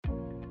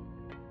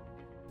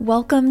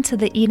Welcome to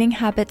the Eating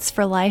Habits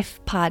for Life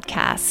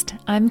podcast.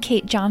 I'm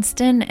Kate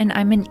Johnston, and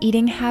I'm an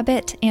eating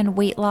habit and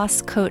weight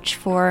loss coach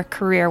for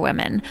career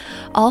women.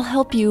 I'll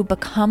help you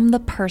become the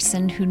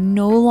person who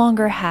no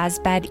longer has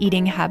bad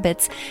eating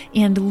habits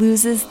and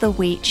loses the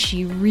weight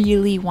she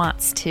really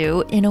wants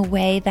to in a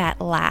way that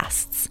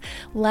lasts.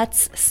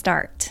 Let's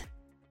start.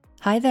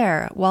 Hi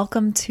there,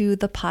 welcome to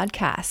the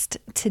podcast.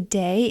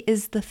 Today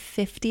is the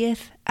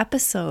 50th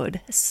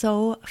episode.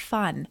 So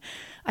fun.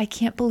 I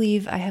can't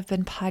believe I have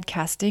been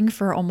podcasting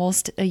for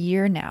almost a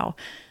year now.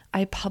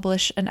 I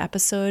publish an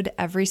episode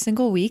every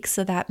single week,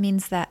 so that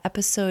means that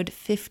episode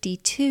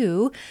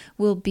 52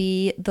 will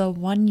be the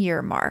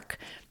 1-year mark.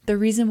 The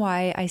reason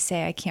why I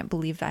say I can't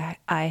believe that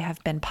I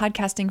have been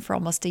podcasting for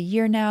almost a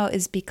year now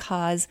is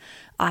because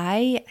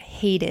I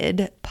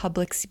hated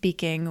public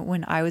speaking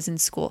when I was in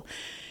school.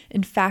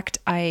 In fact,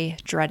 I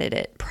dreaded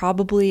it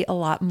probably a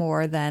lot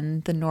more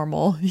than the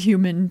normal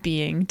human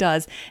being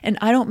does. And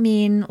I don't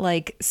mean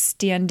like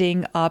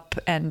standing up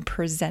and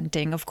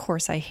presenting. Of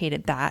course, I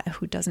hated that.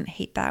 Who doesn't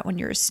hate that when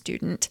you're a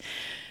student?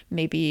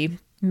 Maybe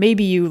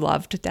you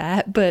loved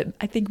that, but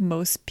I think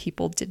most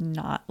people did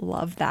not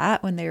love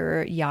that when they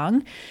were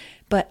young.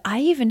 But I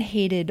even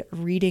hated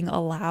reading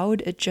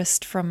aloud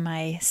just from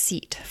my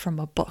seat from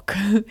a book.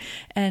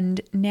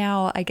 And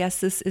now I guess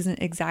this isn't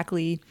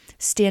exactly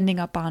standing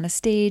up on a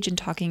stage and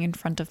talking in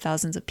front of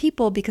thousands of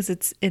people because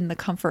it's in the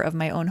comfort of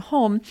my own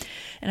home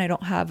and I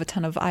don't have a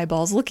ton of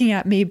eyeballs looking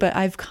at me, but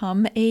I've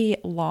come a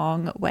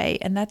long way.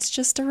 And that's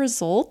just a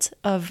result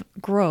of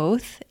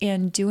growth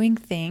and doing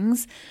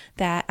things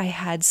that I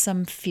had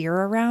some fear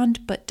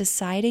around, but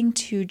deciding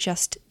to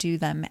just do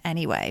them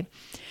anyway.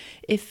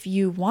 If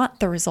you want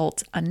the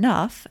results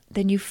enough,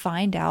 then you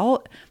find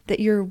out that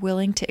you're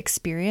willing to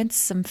experience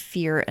some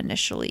fear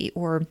initially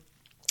or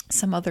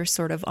some other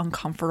sort of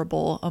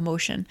uncomfortable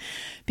emotion.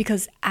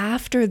 Because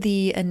after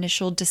the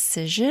initial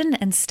decision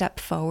and step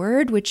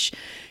forward, which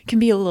can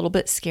be a little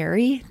bit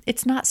scary,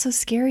 it's not so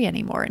scary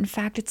anymore. In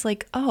fact, it's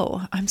like,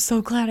 oh, I'm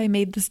so glad I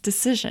made this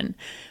decision.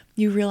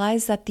 You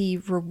realize that the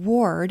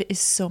reward is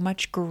so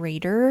much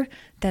greater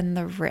than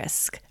the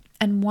risk.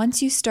 And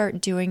once you start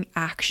doing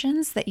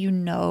actions that you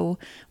know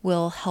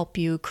will help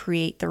you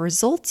create the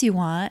results you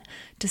want,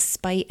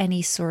 despite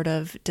any sort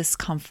of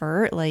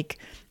discomfort like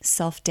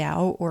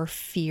self-doubt or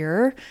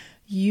fear,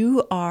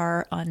 you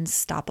are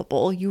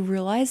unstoppable. You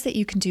realize that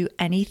you can do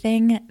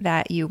anything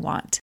that you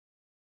want.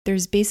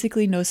 There's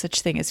basically no such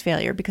thing as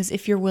failure because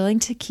if you're willing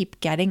to keep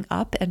getting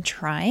up and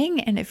trying,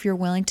 and if you're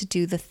willing to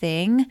do the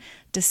thing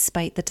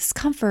despite the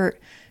discomfort,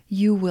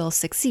 you will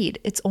succeed.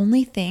 It's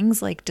only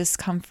things like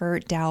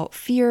discomfort, doubt,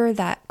 fear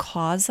that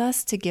cause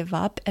us to give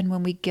up. And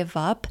when we give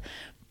up,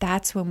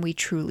 that's when we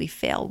truly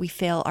fail. We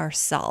fail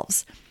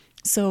ourselves.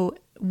 So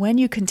when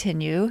you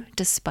continue,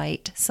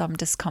 despite some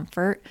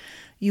discomfort,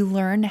 you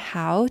learn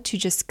how to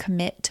just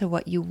commit to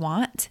what you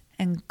want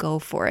and go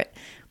for it.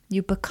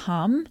 You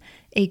become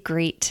a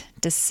great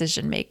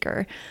decision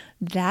maker.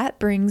 That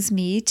brings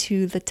me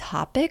to the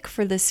topic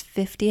for this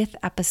 50th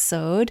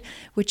episode,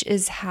 which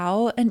is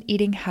how an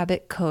eating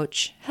habit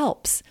coach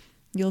helps.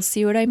 You'll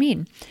see what I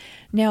mean.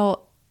 Now,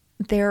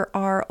 there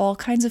are all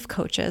kinds of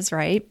coaches,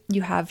 right?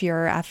 You have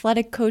your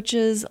athletic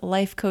coaches,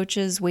 life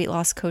coaches, weight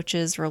loss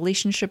coaches,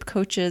 relationship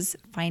coaches,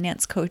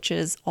 finance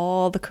coaches,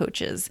 all the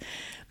coaches.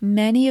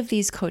 Many of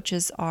these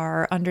coaches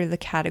are under the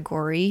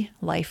category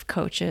life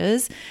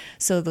coaches,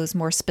 so those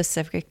more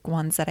specific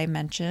ones that I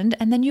mentioned.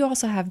 And then you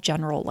also have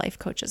general life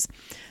coaches.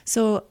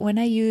 So when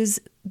I use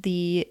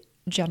the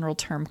general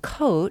term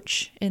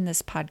coach in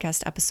this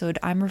podcast episode,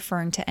 I'm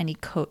referring to any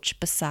coach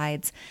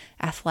besides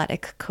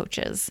athletic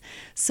coaches.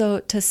 So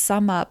to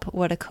sum up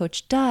what a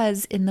coach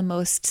does in the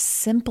most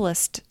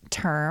simplest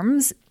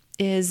terms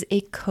is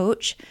a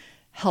coach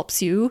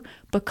helps you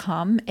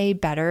become a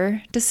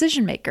better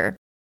decision maker.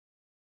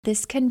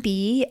 This can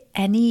be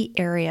any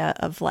area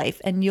of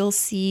life, and you'll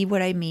see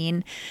what I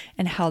mean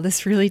and how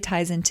this really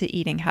ties into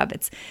eating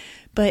habits.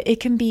 But it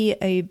can be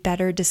a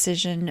better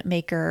decision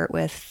maker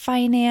with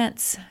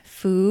finance,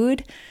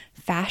 food,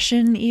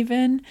 fashion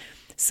even.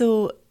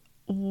 So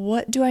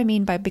what do I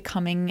mean by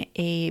becoming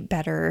a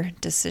better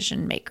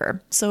decision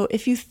maker? So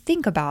if you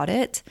think about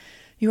it,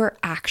 your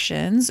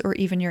actions or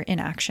even your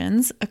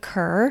inactions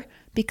occur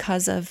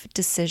because of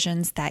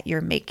decisions that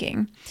you're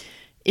making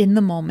in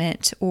the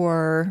moment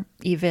or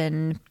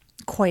even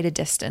quite a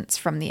distance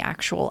from the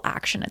actual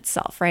action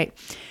itself, right?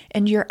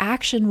 And your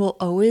action will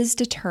always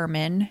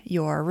determine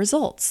your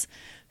results.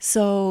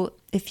 So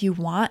if you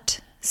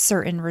want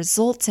certain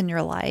results in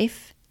your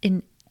life,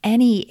 in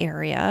any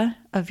area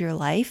of your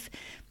life,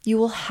 you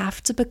will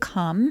have to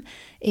become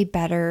a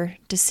better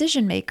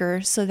decision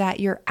maker so that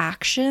your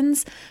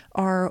actions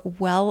are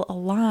well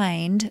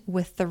aligned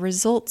with the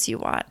results you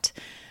want.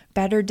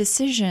 Better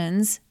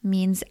decisions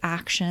means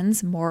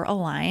actions more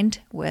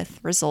aligned with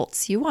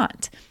results you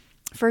want.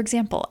 For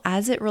example,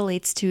 as it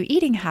relates to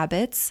eating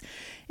habits,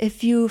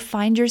 if you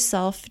find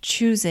yourself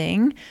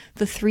choosing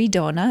the 3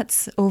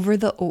 donuts over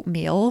the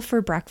oatmeal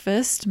for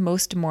breakfast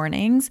most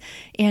mornings,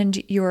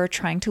 and you're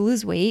trying to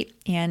lose weight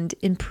and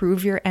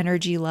improve your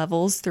energy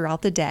levels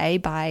throughout the day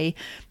by,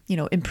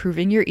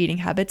 improving your eating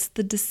habits,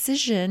 the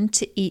decision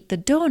to eat the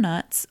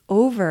donuts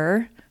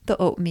over the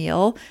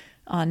oatmeal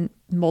on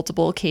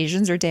multiple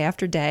occasions or day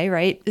after day,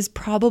 right, is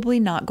probably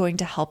not going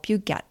to help you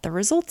get the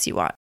results you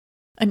want.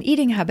 An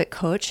eating habit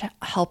coach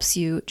helps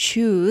you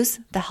choose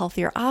the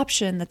healthier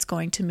option that's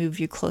going to move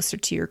you closer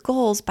to your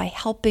goals by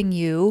helping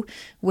you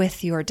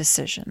with your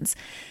decisions.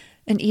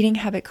 An eating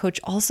habit coach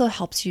also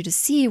helps you to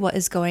see what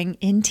is going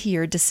into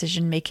your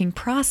decision-making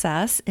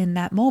process in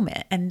that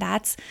moment. And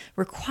that's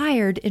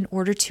required in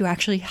order to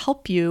actually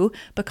help you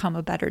become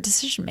a better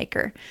decision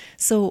maker.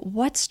 So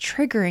what's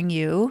triggering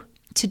you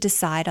to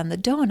decide on the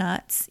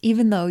donuts,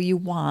 even though you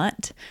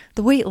want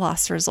the weight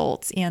loss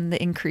results and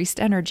the increased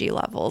energy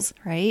levels,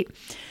 right?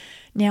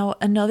 Now,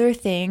 another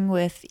thing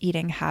with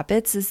eating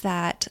habits is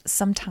that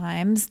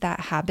sometimes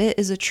that habit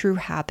is a true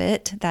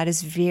habit that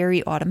is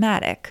very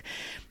automatic,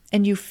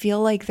 and you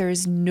feel like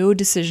there's no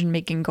decision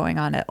making going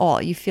on at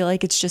all. You feel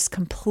like it's just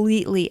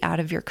completely out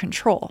of your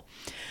control.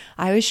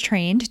 I was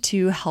trained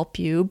to help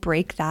you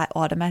break that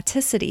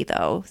automaticity,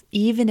 though,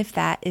 even if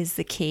that is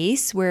the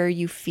case where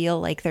you feel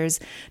like there's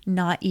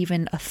not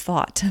even a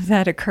thought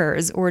that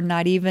occurs or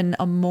not even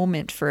a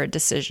moment for a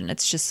decision.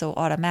 It's just so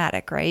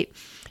automatic, right?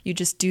 You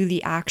just do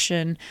the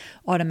action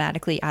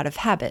automatically out of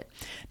habit.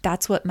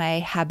 That's what my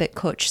habit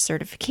coach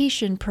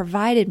certification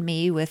provided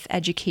me with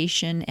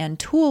education and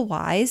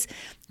tool-wise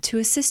to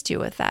assist you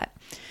with that.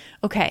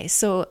 Okay,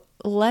 so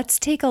let's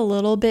take a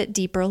little bit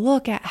deeper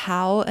look at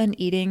how an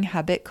eating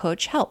habit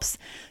coach helps.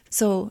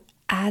 So,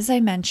 as I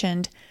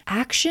mentioned,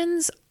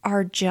 actions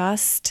are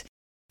just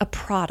a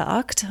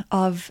product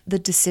of the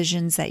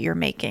decisions that you're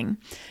making.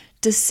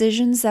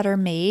 Decisions that are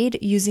made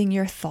using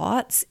your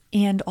thoughts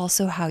and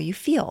also how you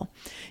feel.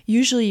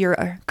 Usually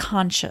your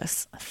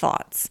conscious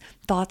thoughts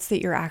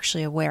that you're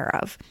actually aware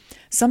of.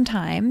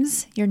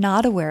 Sometimes you're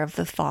not aware of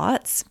the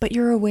thoughts, but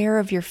you're aware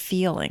of your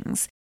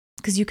feelings,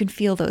 because you can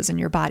feel those in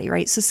your body,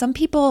 right? So some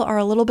people are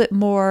a little bit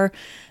more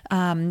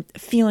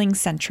feeling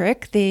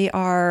centric. They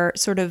are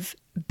sort of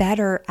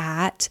better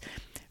at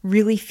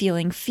really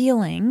feeling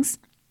feelings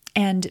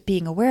and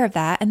being aware of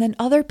that. And then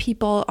other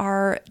people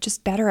are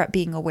just better at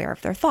being aware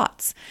of their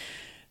thoughts.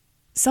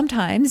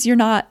 Sometimes you're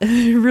not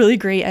really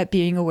great at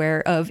being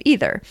aware of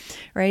either,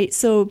 right?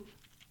 So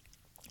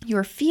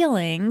your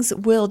feelings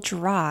will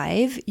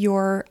drive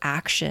your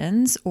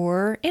actions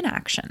or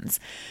inactions.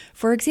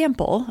 For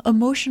example,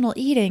 emotional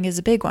eating is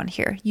a big one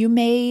here. You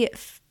may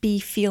be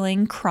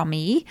feeling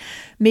crummy.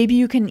 Maybe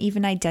you can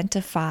even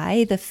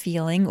identify the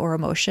feeling or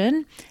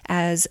emotion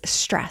as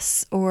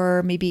stress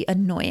or maybe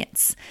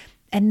annoyance.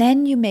 And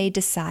then you may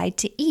decide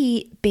to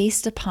eat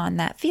based upon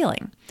that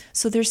feeling.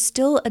 So there's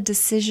still a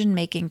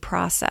decision-making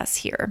process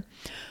here.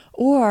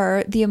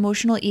 Or the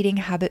emotional eating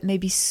habit may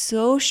be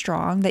so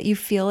strong that you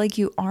feel like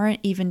you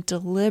aren't even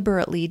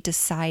deliberately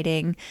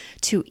deciding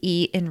to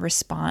eat in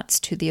response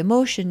to the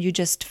emotion. You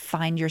just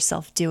find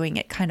yourself doing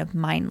it kind of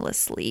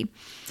mindlessly.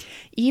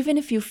 Even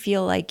if you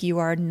feel like you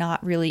are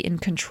not really in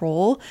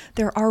control,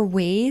 there are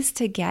ways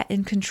to get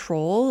in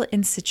control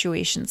in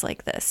situations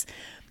like this.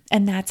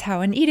 And that's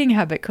how an eating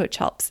habit coach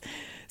helps.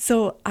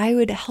 So I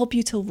would help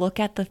you to look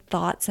at the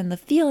thoughts and the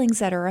feelings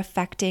that are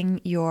affecting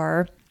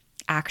your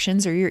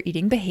actions or your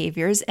eating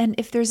behaviors. And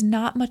if there's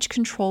not much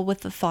control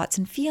with the thoughts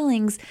and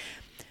feelings,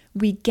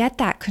 we get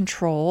that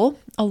control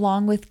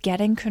along with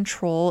getting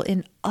control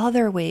in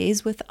other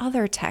ways with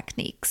other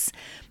techniques.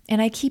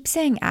 And I keep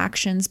saying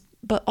actions,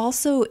 but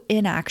also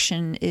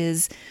inaction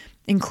is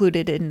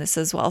included in this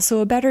as well. So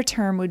a better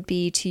term would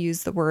be to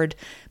use the word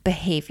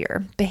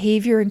behavior.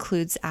 Behavior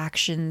includes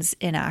actions,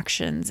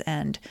 inactions,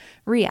 and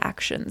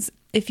reactions.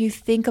 If you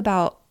think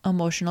about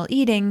emotional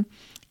eating,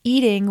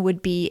 eating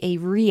would be a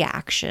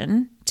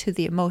reaction to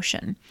the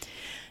emotion.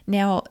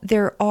 Now,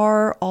 there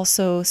are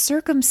also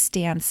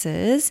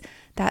circumstances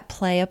that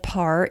play a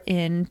part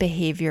in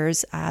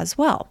behaviors as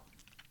well.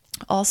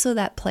 Also,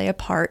 that play a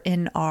part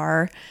in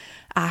our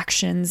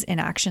actions,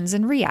 inactions,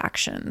 and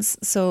reactions.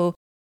 So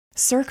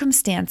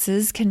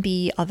circumstances can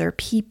be other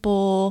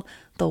people,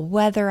 the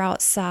weather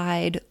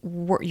outside,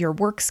 your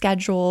work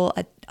schedule,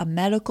 a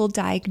medical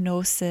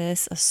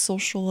diagnosis, a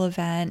social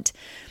event.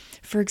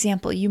 For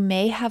example, you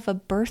may have a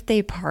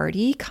birthday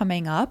party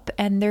coming up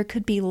and there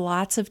could be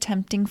lots of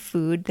tempting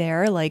food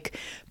there, like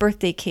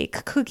birthday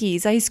cake,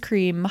 cookies, ice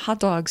cream, hot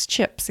dogs,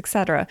 chips,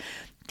 etc.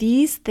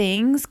 These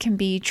things can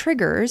be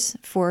triggers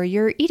for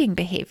your eating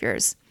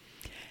behaviors.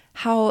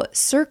 How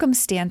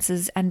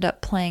circumstances end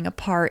up playing a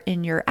part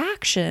in your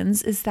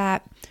actions is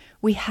that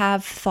we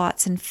have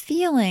thoughts and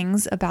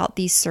feelings about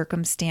these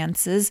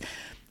circumstances.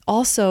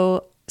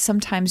 Also,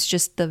 sometimes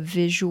just the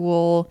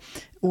visual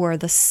or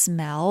the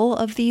smell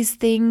of these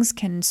things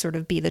can sort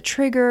of be the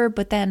trigger,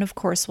 but then of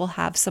course we'll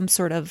have some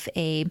sort of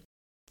a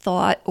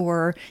thought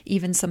or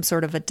even some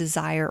sort of a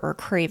desire or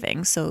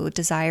craving. So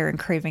desire and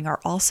craving are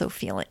also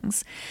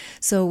feelings.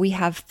 So we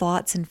have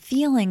thoughts and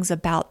feelings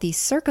about these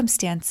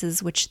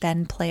circumstances, which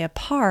then play a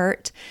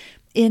part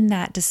in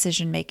that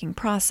decision-making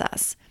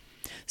process.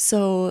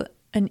 So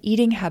an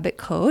eating habit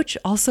coach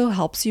also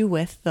helps you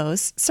with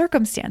those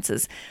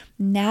circumstances,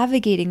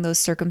 navigating those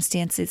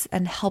circumstances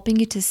and helping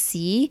you to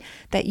see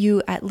that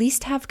you at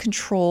least have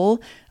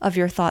control of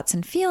your thoughts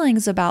and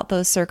feelings about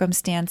those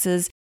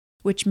circumstances,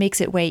 which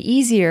makes it way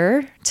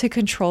easier to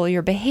control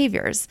your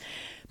behaviors.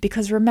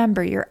 Because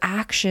remember, your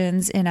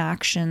actions,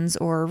 inactions,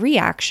 or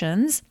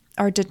reactions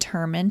are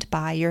determined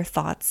by your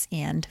thoughts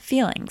and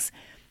feelings.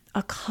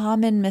 A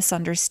common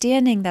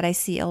misunderstanding that I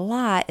see a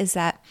lot is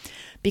that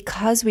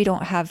because we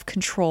don't have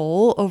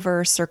control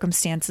over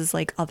circumstances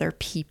like other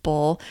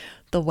people,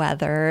 the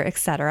weather,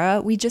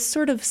 etc., we just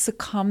sort of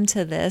succumb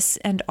to this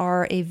and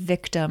are a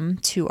victim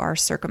to our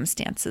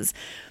circumstances.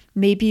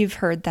 Maybe you've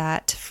heard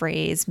that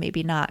phrase,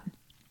 maybe not.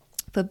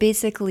 But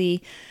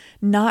basically,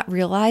 not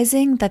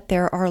realizing that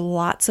there are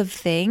lots of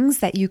things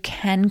that you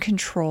can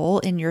control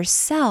in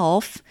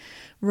yourself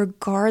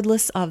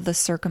regardless of the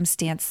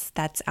circumstance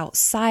that's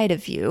outside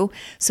of you.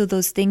 So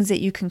those things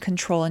that you can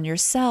control in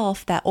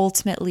yourself that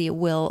ultimately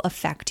will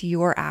affect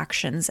your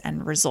actions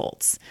and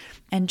results.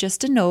 And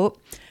just a note,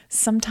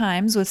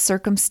 sometimes with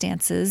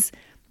circumstances,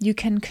 you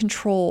can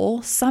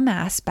control some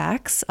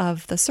aspects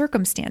of the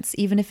circumstance,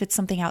 even if it's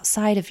something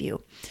outside of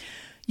you.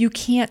 You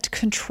can't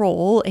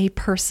control a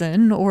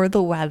person or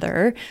the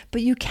weather,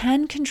 but you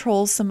can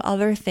control some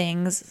other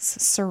things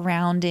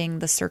surrounding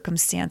the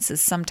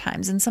circumstances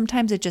sometimes. And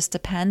sometimes it just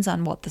depends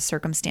on what the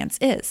circumstance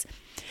is.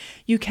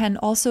 You can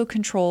also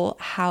control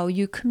how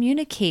you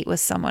communicate with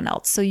someone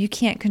else. So you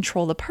can't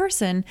control the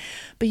person,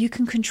 but you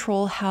can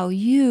control how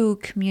you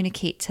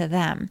communicate to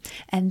them.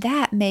 And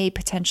that may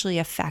potentially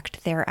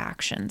affect their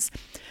actions.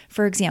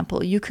 For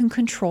example, you can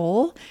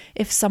control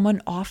if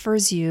someone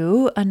offers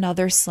you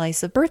another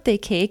slice of birthday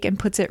cake and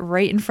puts it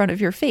right in front of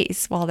your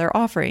face while they're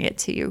offering it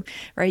to you,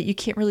 right? You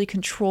can't really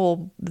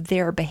control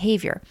their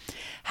behavior.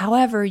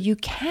 However, you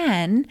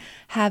can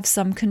have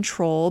some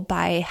control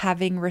by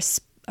having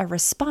a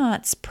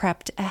response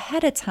prepped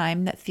ahead of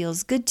time that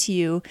feels good to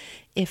you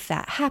if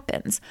that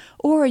happens.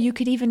 Or you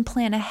could even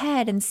plan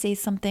ahead and say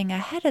something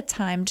ahead of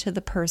time to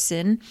the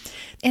person,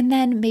 and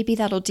then maybe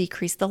that'll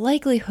decrease the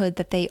likelihood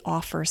that they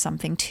offer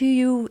something to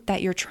you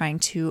that you're trying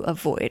to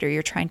avoid or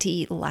you're trying to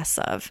eat less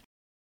of.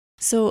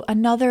 So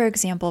another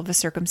example of a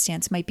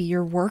circumstance might be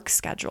your work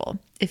schedule.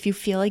 If you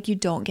feel like you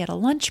don't get a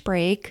lunch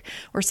break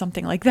or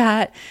something like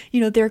that,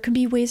 there can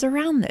be ways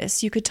around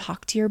this. You could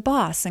talk to your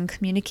boss and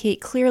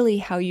communicate clearly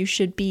how you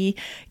should be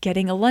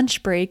getting a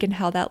lunch break and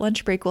how that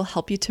lunch break will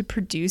help you to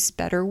produce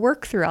better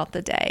work throughout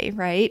the day,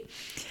 right?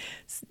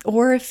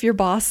 Or if your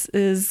boss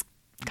is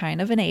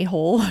kind of an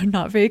a-hole,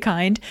 not very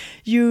kind,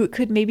 you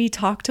could maybe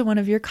talk to one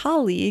of your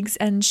colleagues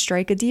and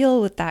strike a deal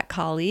with that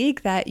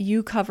colleague that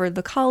you cover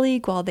the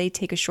colleague while they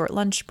take a short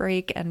lunch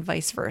break and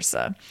vice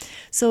versa.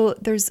 So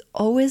there's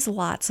always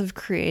lots of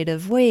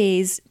creative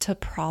ways to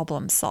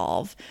problem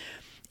solve.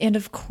 And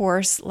of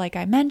course, like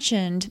I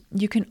mentioned,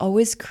 you can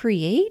always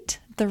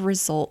create the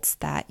results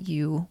that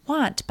you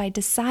want by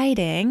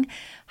deciding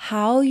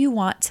how you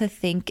want to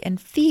think and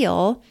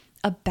feel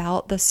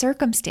about the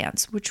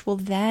circumstance, which will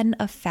then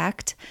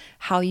affect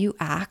how you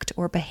act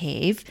or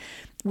behave,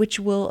 which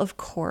will, of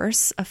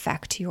course,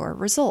 affect your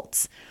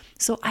results.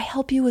 So I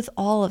help you with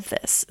all of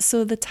this.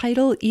 So the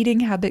title Eating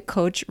Habit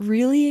Coach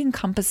really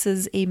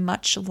encompasses a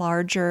much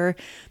larger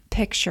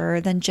picture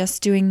than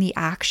just doing the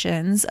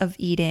actions of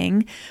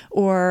eating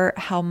or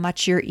how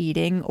much you're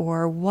eating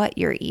or what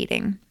you're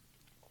eating.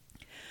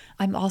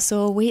 I'm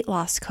also a weight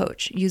loss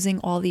coach using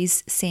all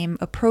these same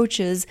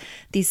approaches.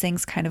 These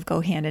things kind of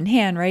go hand in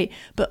hand, right?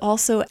 But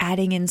also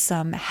adding in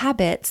some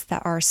habits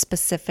that are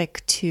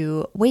specific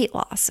to weight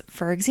loss.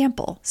 For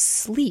example,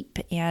 sleep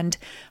and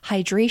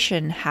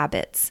hydration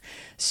habits,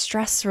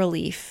 stress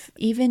relief,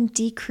 even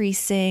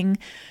decreasing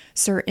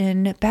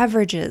certain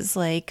beverages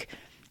like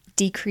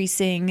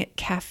decreasing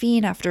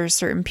caffeine after a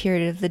certain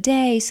period of the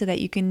day so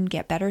that you can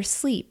get better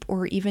sleep,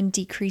 or even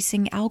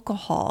decreasing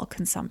alcohol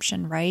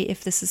consumption, right?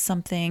 If this is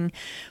something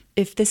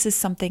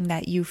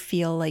that you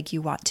feel like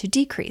you want to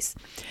decrease.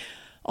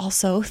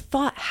 Also,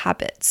 thought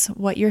habits,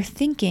 what you're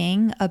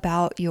thinking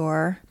about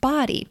your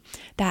body.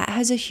 That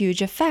has a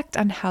huge effect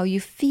on how you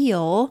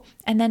feel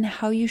and then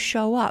how you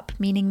show up,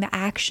 meaning the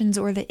actions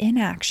or the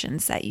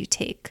inactions that you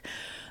take.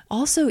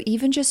 Also,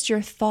 even just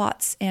your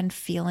thoughts and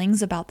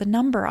feelings about the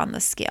number on the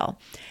scale.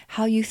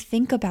 How you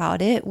think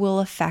about it will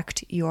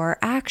affect your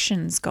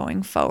actions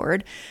going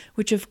forward,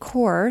 which of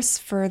course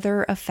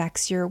further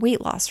affects your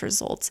weight loss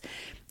results.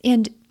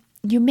 And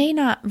you may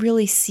not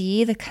really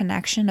see the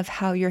connection of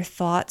how your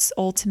thoughts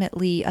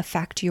ultimately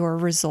affect your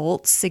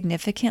results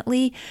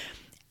significantly.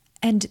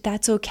 And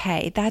that's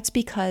okay. That's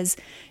because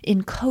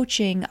in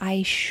coaching,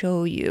 I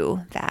show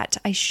you that.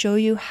 I show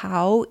you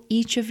how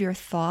each of your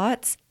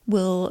thoughts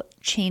will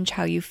change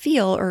how you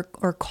feel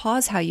or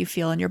cause how you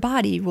feel in your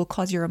body, will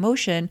cause your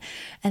emotion,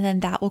 and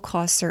then that will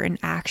cause certain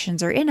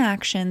actions or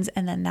inactions,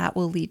 and then that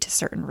will lead to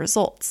certain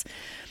results.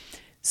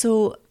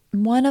 So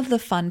one of the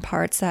fun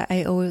parts that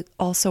I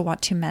also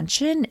want to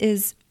mention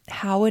is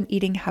how an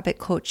eating habit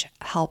coach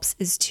helps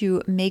is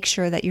to make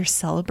sure that you're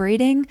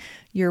celebrating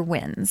your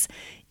wins,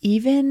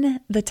 even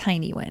the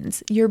tiny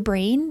wins. Your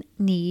brain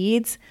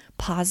needs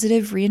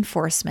positive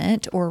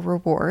reinforcement or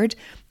reward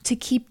to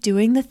keep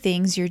doing the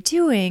things you're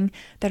doing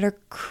that are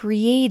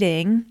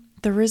creating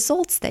the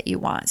results that you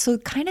want. So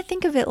kind of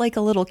think of it like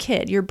a little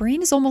kid. Your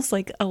brain is almost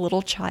like a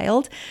little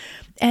child,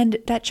 and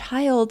that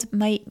child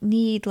might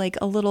need like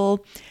a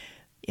little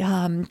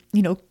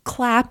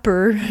clap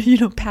or,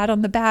 pat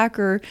on the back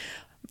or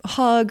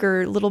hug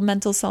or little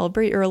mental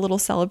celebrate or a little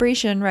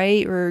celebration,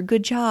 right? Or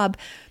good job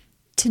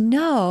to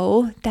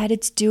know that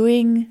it's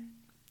doing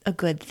a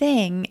good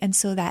thing. And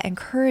so that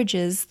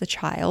encourages the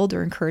child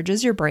or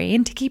encourages your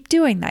brain to keep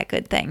doing that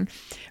good thing,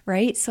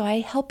 right? So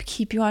I help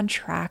keep you on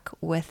track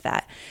with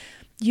that.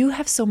 You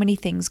have so many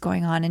things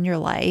going on in your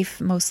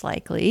life, most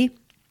likely,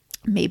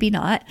 maybe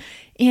not.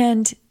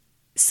 And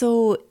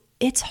so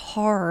it's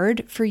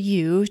hard for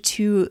you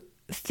to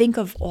think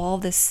of all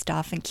this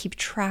stuff and keep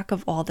track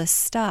of all this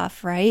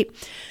stuff, right?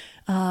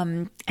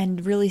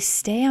 And really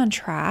stay on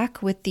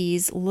track with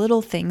these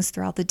little things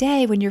throughout the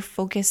day when you're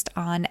focused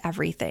on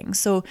everything.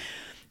 So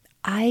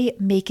I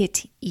make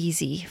it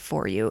easy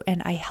for you,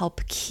 and I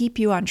help keep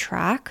you on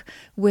track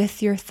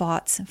with your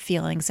thoughts,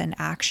 feelings, and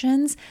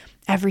actions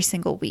every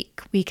single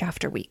week, week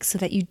after week, so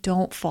that you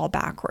don't fall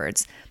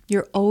backwards.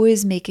 You're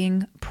always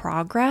making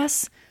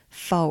progress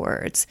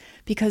forwards,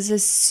 because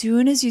as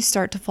soon as you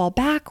start to fall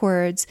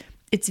backwards,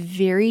 it's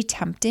very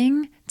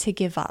tempting to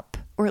give up,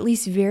 or at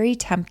least very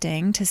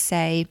tempting to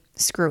say,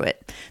 screw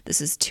it.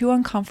 This is too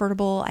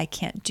uncomfortable. I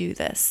can't do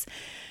this.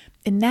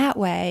 In that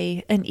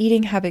way, an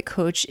eating habit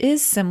coach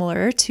is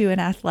similar to an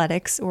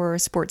athletics or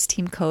sports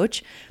team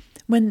coach.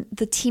 When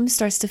the team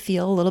starts to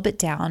feel a little bit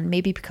down,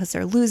 maybe because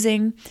they're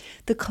losing,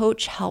 the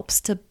coach helps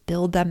to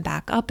build them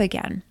back up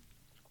again.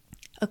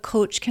 A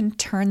coach can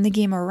turn the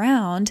game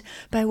around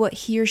by what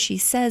he or she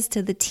says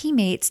to the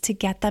teammates to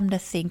get them to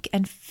think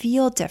and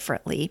feel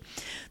differently.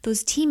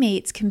 Those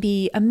teammates can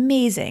be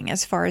amazing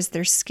as far as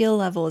their skill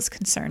level is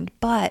concerned,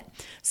 but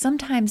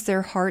sometimes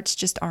their hearts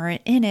just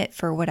aren't in it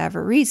for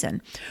whatever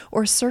reason,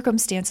 or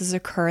circumstances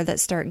occur that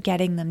start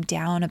getting them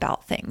down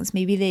about things.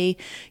 Maybe they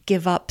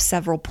give up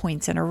several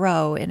points in a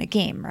row in a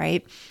game,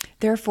 right?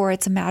 Therefore,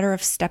 it's a matter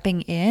of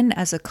stepping in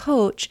as a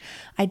coach,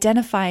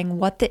 identifying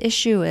what the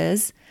issue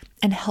is,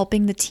 and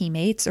helping the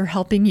teammates or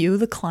helping you,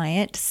 the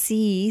client,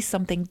 see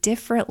something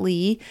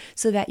differently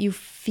so that you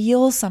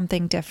feel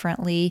something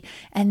differently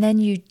and then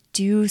you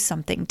do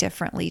something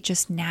differently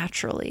just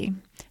naturally.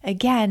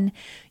 Again,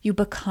 you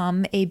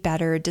become a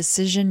better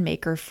decision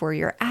maker for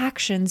your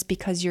actions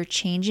because you're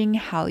changing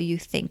how you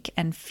think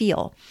and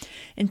feel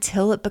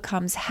until it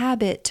becomes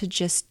habit to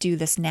just do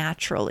this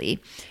naturally,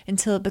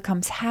 until it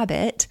becomes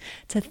habit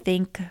to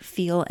think,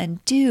 feel,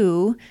 and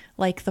do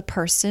like the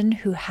person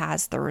who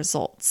has the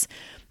results.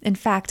 In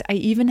fact, I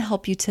even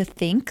help you to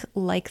think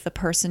like the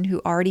person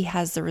who already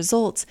has the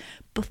results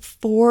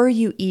before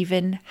you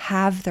even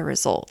have the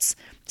results.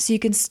 So you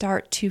can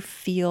start to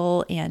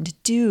feel and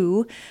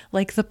do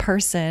like the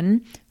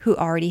person who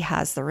already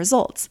has the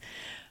results.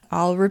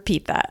 I'll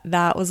repeat that.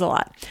 That was a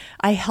lot.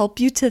 I help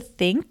you to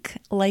think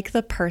like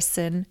the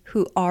person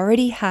who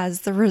already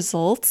has the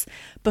results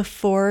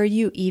before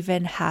you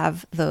even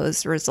have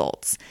those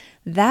results.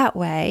 That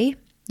way,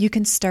 you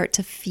can start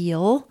to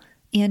feel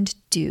and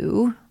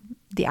do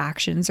the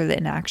actions or the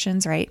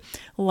inactions, right?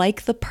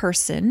 Like the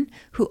person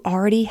who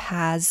already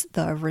has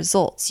the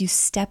results. You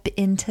step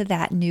into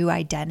that new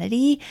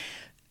identity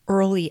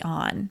early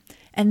on.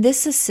 And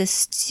this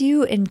assists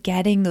you in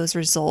getting those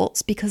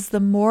results because the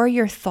more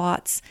your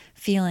thoughts,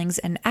 feelings,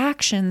 and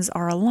actions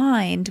are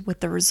aligned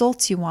with the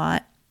results you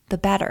want, the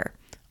better.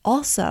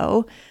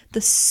 Also, the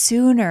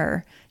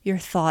sooner your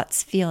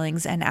thoughts,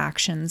 feelings, and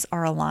actions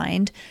are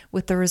aligned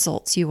with the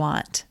results you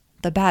want,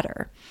 the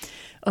better.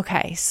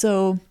 Okay,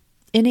 so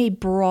in a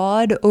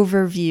broad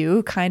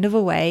overview kind of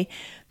a way,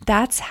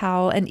 that's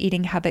how an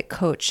eating habit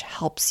coach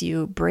helps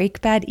you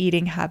break bad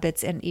eating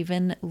habits and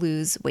even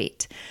lose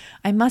weight.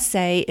 I must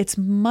say it's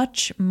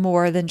much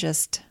more than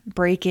just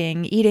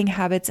breaking eating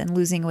habits and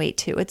losing weight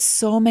too. It's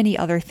so many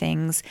other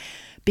things.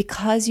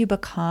 Because you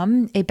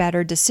become a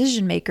better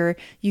decision maker,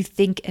 you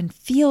think and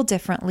feel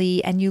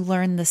differently and you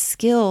learn the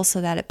skill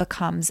so that it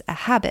becomes a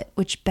habit,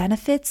 which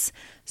benefits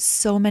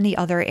so many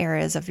other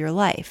areas of your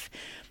life.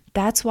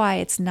 That's why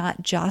it's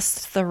not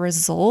just the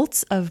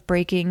results of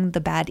breaking the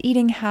bad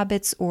eating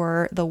habits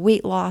or the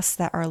weight loss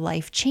that are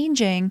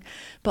life-changing,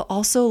 but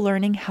also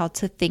learning how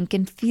to think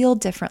and feel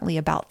differently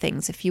about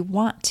things if you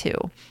want to,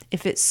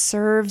 if it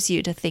serves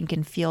you to think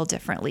and feel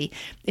differently,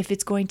 if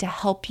it's going to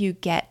help you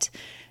get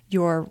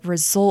your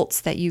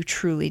results that you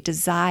truly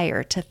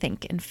desire to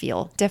think and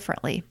feel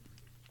differently.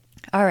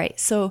 All right,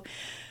 so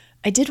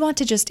I did want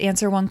to just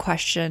answer one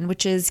question,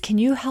 which is, can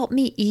you help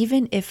me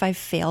even if I've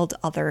failed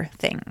other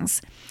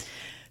things?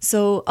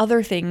 So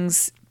other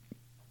things,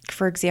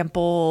 for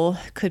example,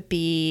 could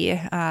be,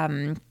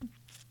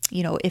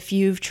 if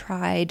you've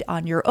tried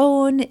on your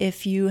own,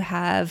 if you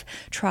have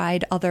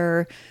tried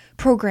other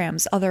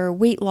programs, other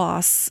weight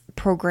loss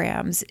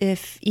programs,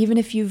 even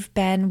if you've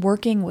been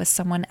working with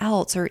someone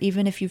else, or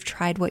even if you've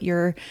tried what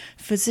your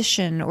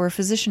physician or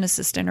physician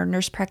assistant or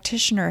nurse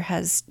practitioner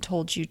has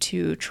told you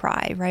to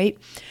try, right?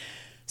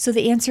 So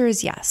the answer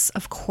is yes,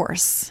 of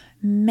course.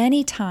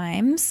 Many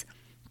times,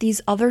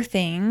 these other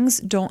things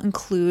don't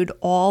include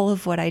all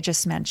of what I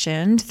just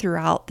mentioned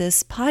throughout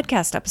this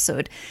podcast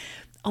episode.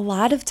 A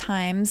lot of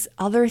times,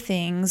 other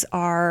things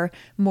are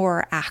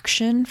more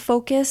action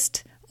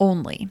focused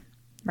only,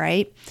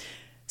 right?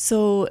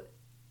 So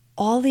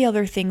all the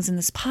other things in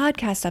this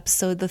podcast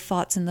episode, the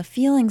thoughts and the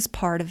feelings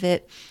part of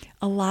it,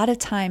 a lot of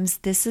times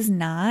this is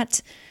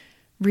not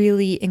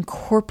really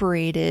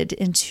incorporated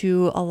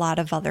into a lot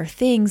of other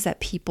things that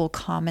people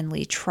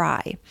commonly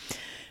try,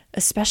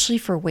 especially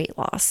for weight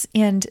loss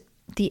and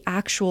the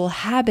actual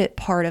habit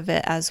part of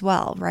it as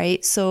well,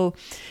 right? So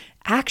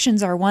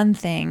actions are one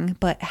thing,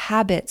 but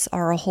habits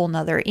are a whole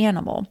nother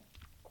animal.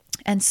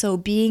 And so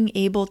being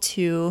able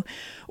to,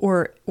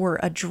 or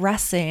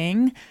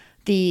addressing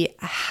the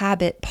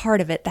habit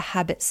part of it, the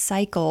habit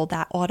cycle,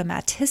 that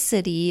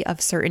automaticity of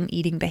certain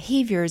eating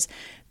behaviors,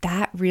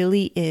 that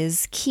really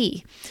is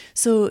key.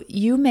 So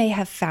you may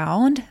have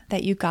found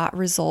that you got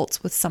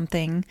results with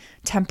something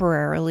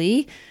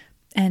temporarily,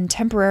 and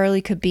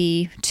temporarily could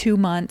be 2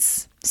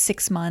 months,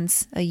 6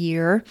 months, a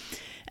year.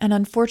 And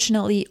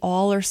unfortunately,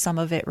 all or some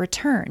of it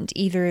returned,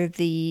 either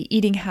the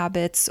eating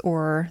habits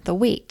or the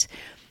weight.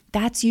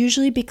 That's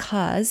usually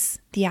because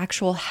the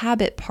actual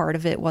habit part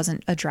of it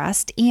wasn't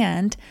addressed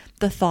and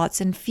the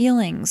thoughts and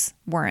feelings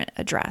weren't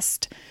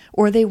addressed,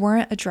 or they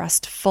weren't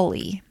addressed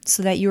fully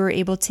so that you were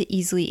able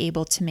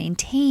to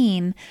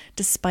maintain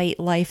despite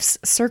life's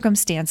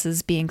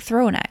circumstances being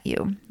thrown at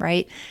you,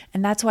 right?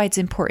 And that's why it's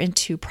important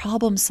to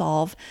problem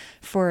solve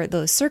for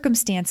those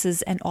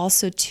circumstances and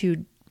also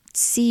to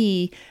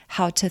see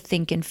how to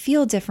think and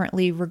feel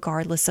differently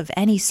regardless of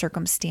any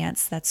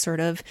circumstance that's sort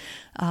of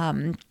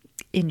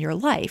in your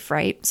life,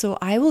 right? So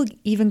I will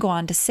even go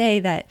on to say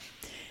that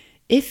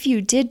if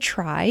you did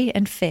try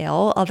and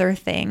fail other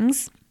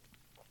things,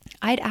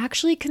 I'd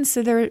actually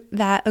consider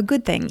that a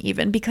good thing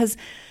even, because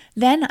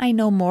then I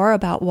know more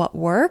about what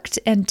worked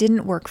and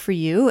didn't work for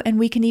you, and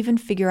we can even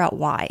figure out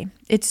why.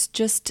 It's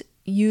just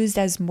used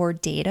as more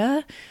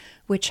data,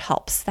 which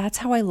helps. That's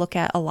how I look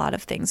at a lot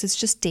of things. It's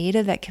just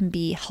data that can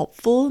be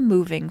helpful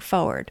moving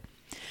forward.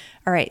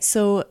 All right,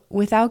 so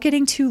without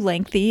getting too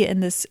lengthy in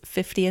this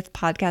 50th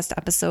podcast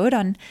episode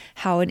on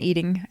how an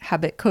eating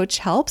habit coach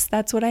helps,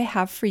 that's what I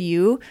have for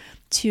you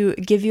to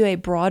give you a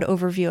broad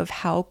overview of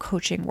how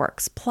coaching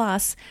works,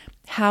 plus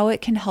how it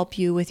can help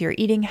you with your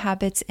eating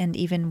habits and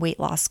even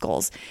weight loss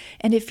goals.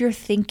 And if you're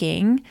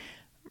thinking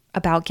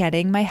about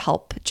getting my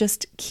help,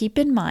 just keep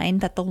in mind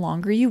that the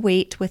longer you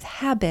wait with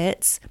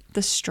habits,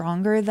 the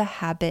stronger the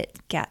habit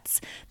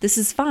gets. This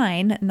is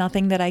fine,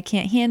 nothing that I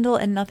can't handle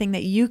and nothing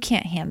that you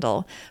can't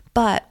handle,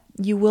 but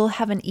you will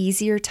have an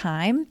easier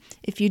time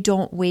if you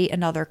don't wait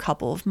another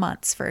couple of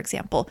months, for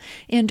example.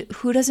 And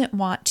who doesn't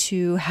want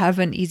to have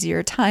an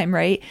easier time,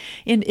 right?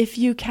 And if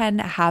you can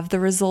have the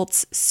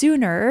results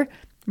sooner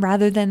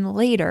rather than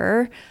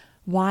later,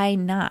 why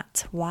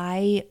not?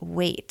 Why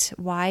wait?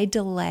 Why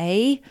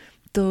delay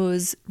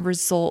those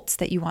results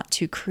that you want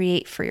to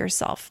create for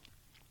yourself?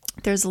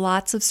 There's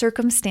lots of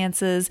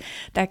circumstances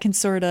that can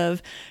sort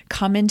of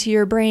come into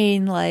your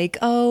brain like,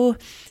 oh,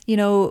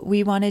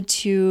 we wanted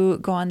to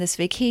go on this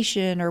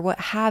vacation or what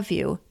have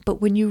you.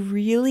 But when you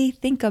really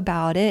think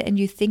about it and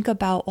you think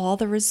about all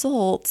the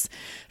results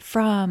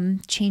from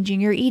changing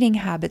your eating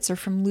habits or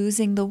from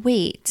losing the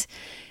weight,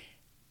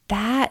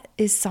 that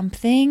is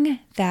something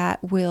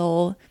that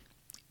will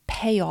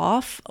pay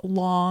off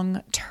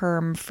long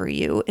term for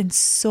you in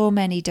so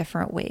many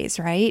different ways,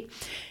 right?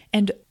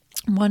 And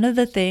one of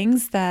the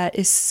things that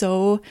is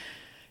so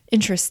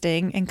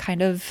interesting and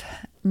kind of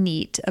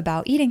neat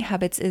about eating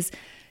habits is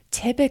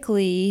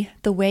typically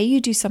the way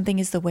you do something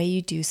is the way you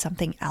do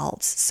something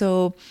else.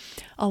 So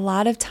a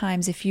lot of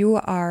times if you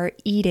are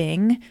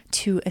eating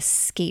to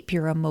escape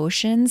your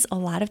emotions, a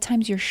lot of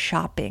times you're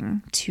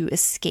shopping to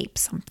escape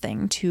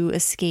something, to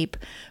escape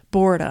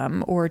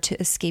boredom or to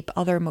escape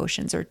other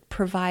emotions or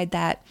provide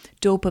that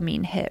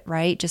dopamine hit,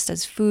 right? Just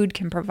as food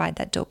can provide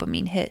that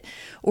dopamine hit,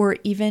 or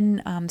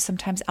even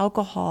sometimes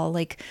alcohol,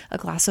 like a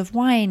glass of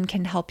wine,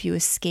 can help you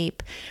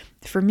escape.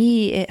 For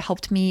me, it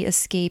helped me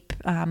escape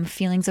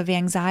feelings of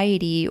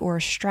anxiety or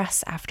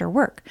stress after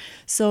work.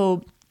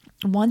 So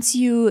once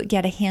you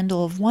get a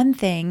handle of one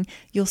thing,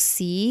 you'll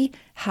see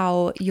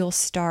how you'll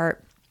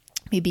start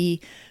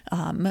maybe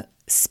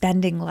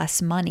spending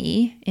less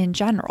money in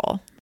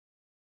general.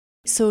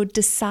 So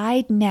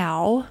decide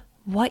now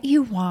what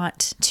you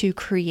want to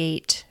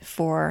create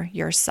for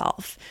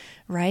yourself,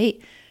 right?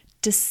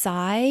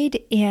 Decide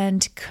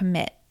and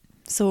commit.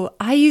 So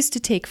I used to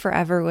take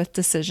forever with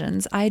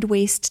decisions. I'd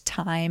waste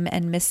time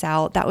and miss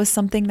out. That was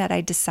something that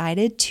I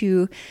decided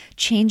to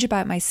change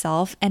about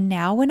myself. And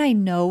now when I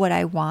know what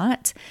I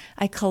want,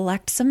 I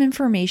collect some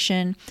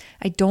information,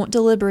 I don't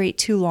deliberate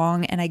too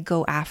long, and I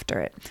go after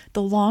it.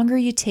 The longer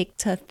you take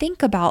to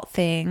think about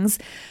things,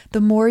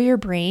 the more your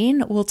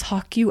brain will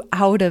talk you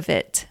out of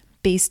it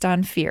based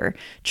on fear.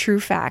 True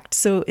fact.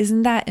 So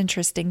isn't that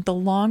interesting? The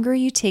longer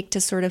you take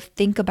to sort of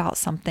think about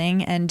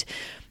something and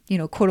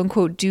quote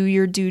unquote, do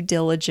your due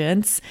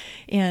diligence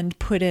and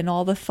put in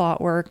all the thought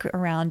work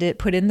around it,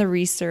 put in the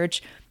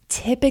research,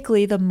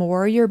 typically the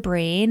more your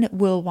brain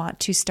will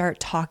want to start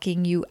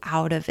talking you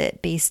out of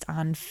it based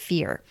on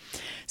fear.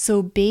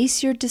 So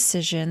base your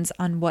decisions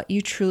on what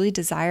you truly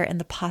desire and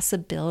the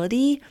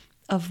possibility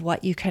of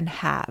what you can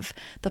have,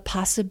 the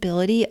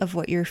possibility of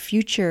what your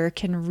future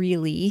can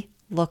really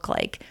look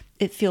like.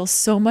 It feels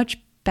so much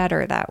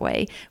better that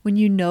way when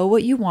you know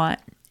what you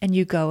want and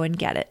you go and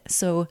get it.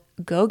 So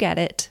go get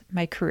it,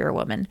 my career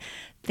woman.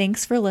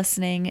 Thanks for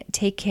listening.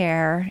 Take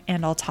care,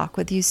 and I'll talk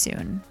with you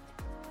soon.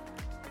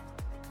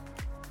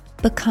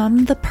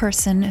 Become the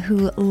person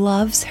who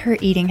loves her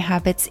eating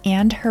habits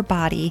and her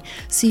body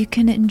so you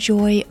can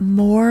enjoy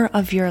more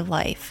of your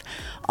life.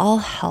 I'll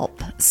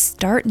help.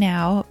 Start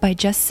now by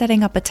just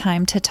setting up a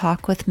time to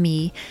talk with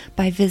me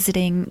by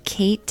visiting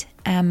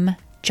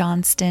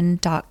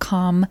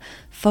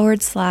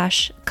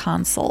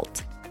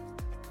katemjohnston.com/consult.